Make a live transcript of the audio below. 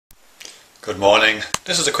Good morning.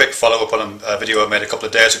 This is a quick follow-up on a video I made a couple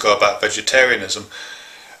of days ago about vegetarianism,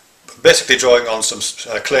 basically drawing on some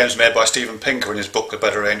claims made by Steven Pinker in his book The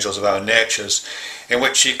Better Angels of Our Natures, in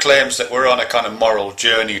which he claims that we're on a kind of moral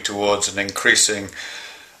journey towards an increasing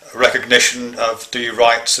recognition of the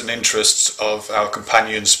rights and interests of our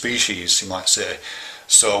companion species, you might say.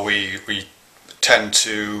 So we tend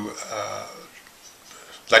to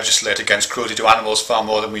legislate against cruelty to animals far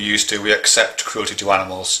more than we used to. We accept cruelty to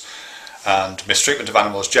animals and mistreatment of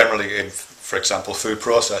animals generally in, for example, food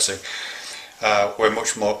processing. We're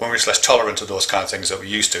much less tolerant of those kind of things that we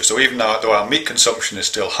used to. So even though our meat consumption is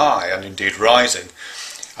still high and indeed rising,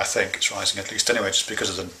 I think it's rising at least anyway, just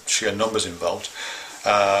because of the sheer numbers involved,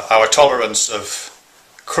 our tolerance of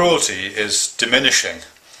cruelty is diminishing,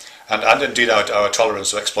 and indeed our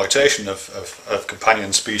tolerance of exploitation of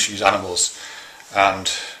companion species animals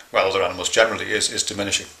and, well, other animals generally is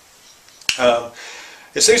diminishing.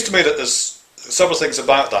 It seems to me that there's several things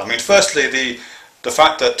about that. I mean, firstly, the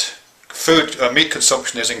fact that meat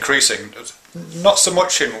consumption is increasing, not so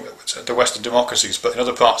much in the Western democracies, but in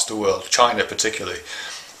other parts of the world, China particularly,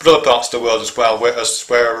 but other parts of the world as well, where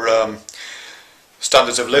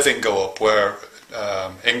standards of living go up, where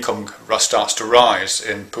income starts to rise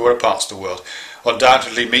in poorer parts of the world.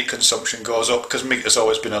 Undoubtedly, meat consumption goes up because meat has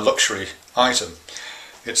always been a luxury item.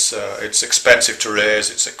 It's expensive to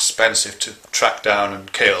raise, it's expensive to track down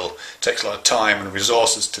and kill, it takes a lot of time and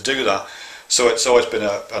resources to do that, so it's always been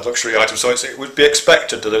a luxury item. So it would be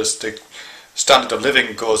expected that as the standard of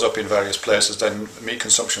living goes up in various places, then meat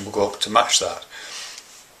consumption will go up to match that.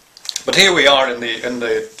 But here we are in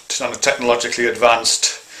the kind of technologically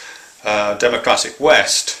advanced democratic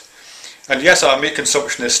West, and yes, our meat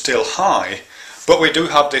consumption is still high, but we do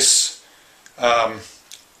have this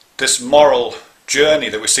moral journey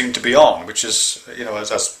that we seem to be on, which is,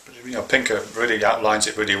 as Pinker really outlines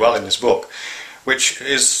it really well in this book, which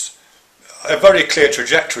is a very clear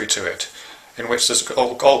trajectory to it, in which there's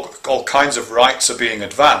all kinds of rights are being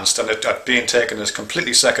advanced and are being taken as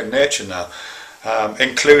completely second nature now,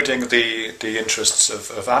 including the interests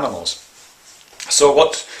of animals. So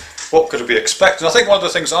what could we expect? And I think one of the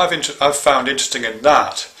things I've found interesting in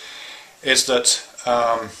that is that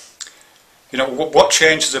what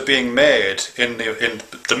changes are being made in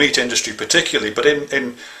the meat industry particularly, but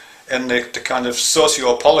in the kind of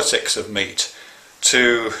socio-politics of meat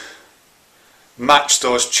to match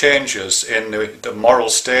those changes in the moral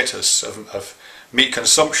status of meat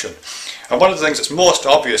consumption. And one of the things that's most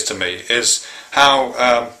obvious to me is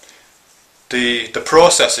how the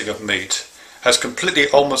processing of meat has completely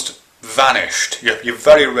almost vanished. You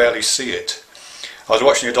very rarely see it. I was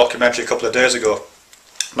watching a documentary a couple of days ago,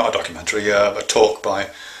 not a documentary, a talk by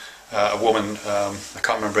a woman, I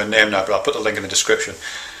can't remember her name now, but I'll put the link in the description,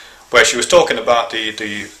 where she was talking about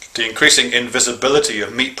the increasing invisibility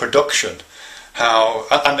of meat production, how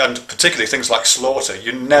and particularly things like slaughter.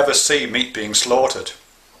 You never see meat being slaughtered.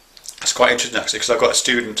 It's quite interesting actually, because I've got a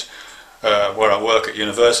student where I work at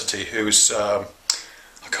university who's, I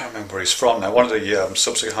can't remember where he's from now, one of the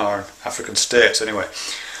sub-Saharan African states anyway.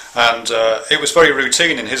 And it was very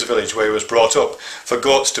routine in his village where he was brought up for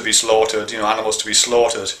goats to be slaughtered, animals to be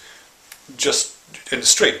slaughtered just in the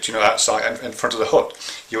street, outside in front of the hut.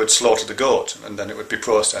 You would slaughter the goat and then it would be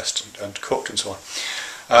processed and cooked and so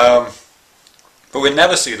on. But we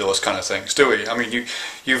never see those kind of things, do we? I mean,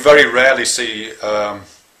 you very rarely see,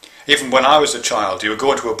 even when I was a child, you would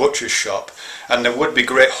go into a butcher's shop and there would be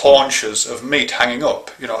great haunches of meat hanging up,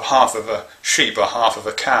 half of a sheep or half of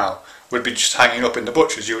a cow would be just hanging up in the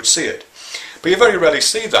butchers, you would see it. But you very rarely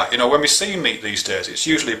see that. When we see meat these days, it's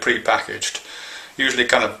usually pre-packaged, usually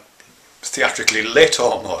kind of theatrically lit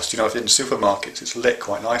almost. In supermarkets it's lit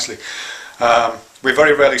quite nicely. We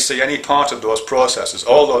very rarely see any part of those processes.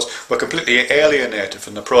 All those were completely alienated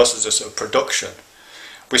from the processes of production.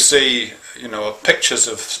 We see, pictures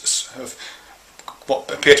of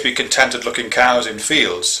what appear to be contented-looking cows in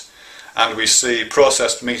fields, and we see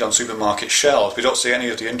processed meat on supermarket shelves. We don't see any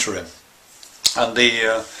of the interim. And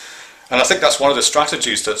I think that's one of the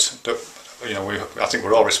strategies I think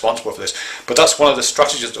we're all responsible for this. But that's one of the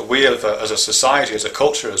strategies that we, as a society, as a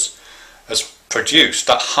culture, has produced.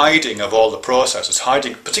 That hiding of all the processes,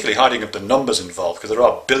 particularly hiding of the numbers involved, because there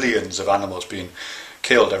are billions of animals being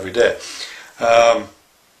killed every day. A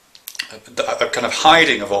kind of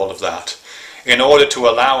hiding of all of that, in order to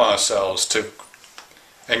allow ourselves to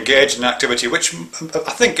engage in activity which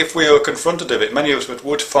I think if we were confronted with it, many of us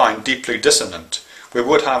would find deeply dissonant. We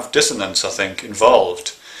would have dissonance, I think,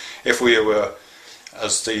 involved if we were,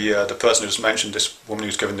 as the person who's mentioned, this woman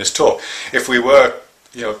who's given this talk, if we were,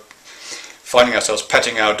 finding ourselves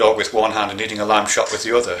petting our dog with one hand and eating a lamb chop with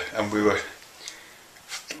the other, and we were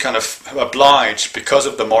kind of obliged, because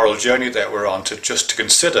of the moral journey that we're on, to just to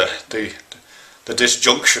consider the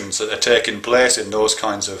disjunctions that are taking place in those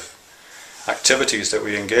kinds of activities that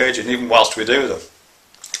we engage in, even whilst we do them,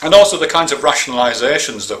 and also the kinds of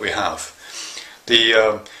rationalizations that we have.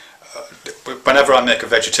 Whenever I make a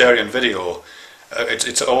vegetarian video,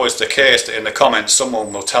 it's always the case that in the comments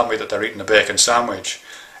someone will tell me that they're eating a bacon sandwich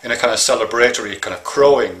in a kind of celebratory, kind of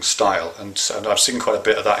crowing style, and I've seen quite a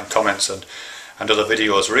bit of that in comments and other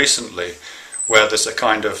videos recently, where there's a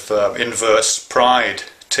kind of inverse pride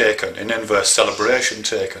taken, an inverse celebration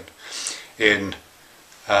taken in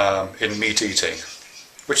meat eating,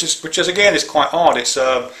 which is again is quite odd. It's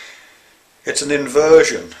an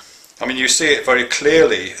inversion. I mean, you see it very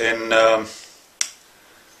clearly in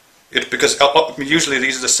because usually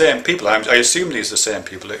these are the same people. I assume these are the same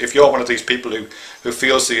people. If you're one of these people who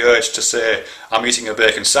feels the urge to say, I'm eating a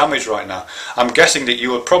bacon sandwich right now, I'm guessing that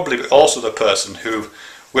you would probably be also the person who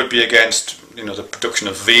would be against, you know, the production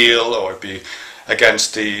of veal, or be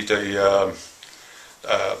against a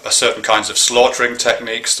certain kinds of slaughtering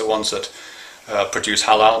techniques, the ones that produce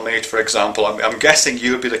halal meat, for example. I'm guessing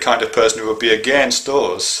you would be the kind of person who would be against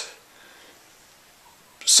those.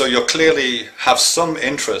 So you clearly have some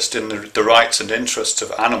interest in the rights and interests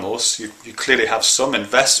of animals. You clearly have some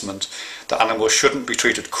investment that animals shouldn't be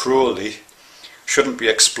treated cruelly, shouldn't be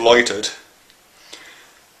exploited.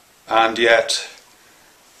 And yet,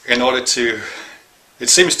 in order to... It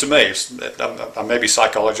seems to me, I may be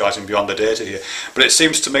psychologizing beyond the data here, but it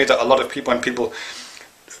seems to me that a lot of people, when people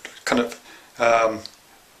kind of,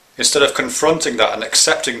 instead of confronting that and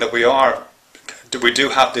accepting that we do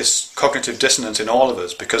have this cognitive dissonance in all of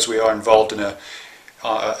us, because we are involved in an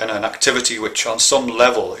activity which on some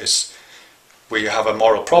level we have a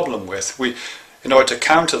moral problem with. In order to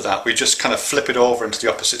counter that, we just kind of flip it over into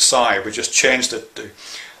the opposite side. We just change the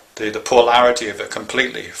polarity of it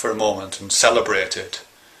completely for a moment and celebrate it,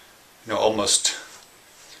 you know, almost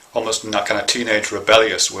in that kind of teenage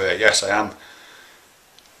rebellious way. Yes, I am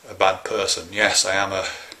a bad person. Yes, I am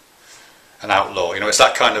an outlaw. You know, it's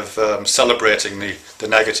that kind of celebrating the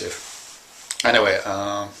negative. Anyway,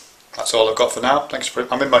 that's all I've got for now. Thanks for.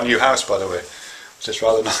 I'm in my new house, by the way. It's this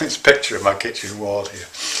rather nice picture of my kitchen wall here.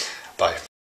 Bye.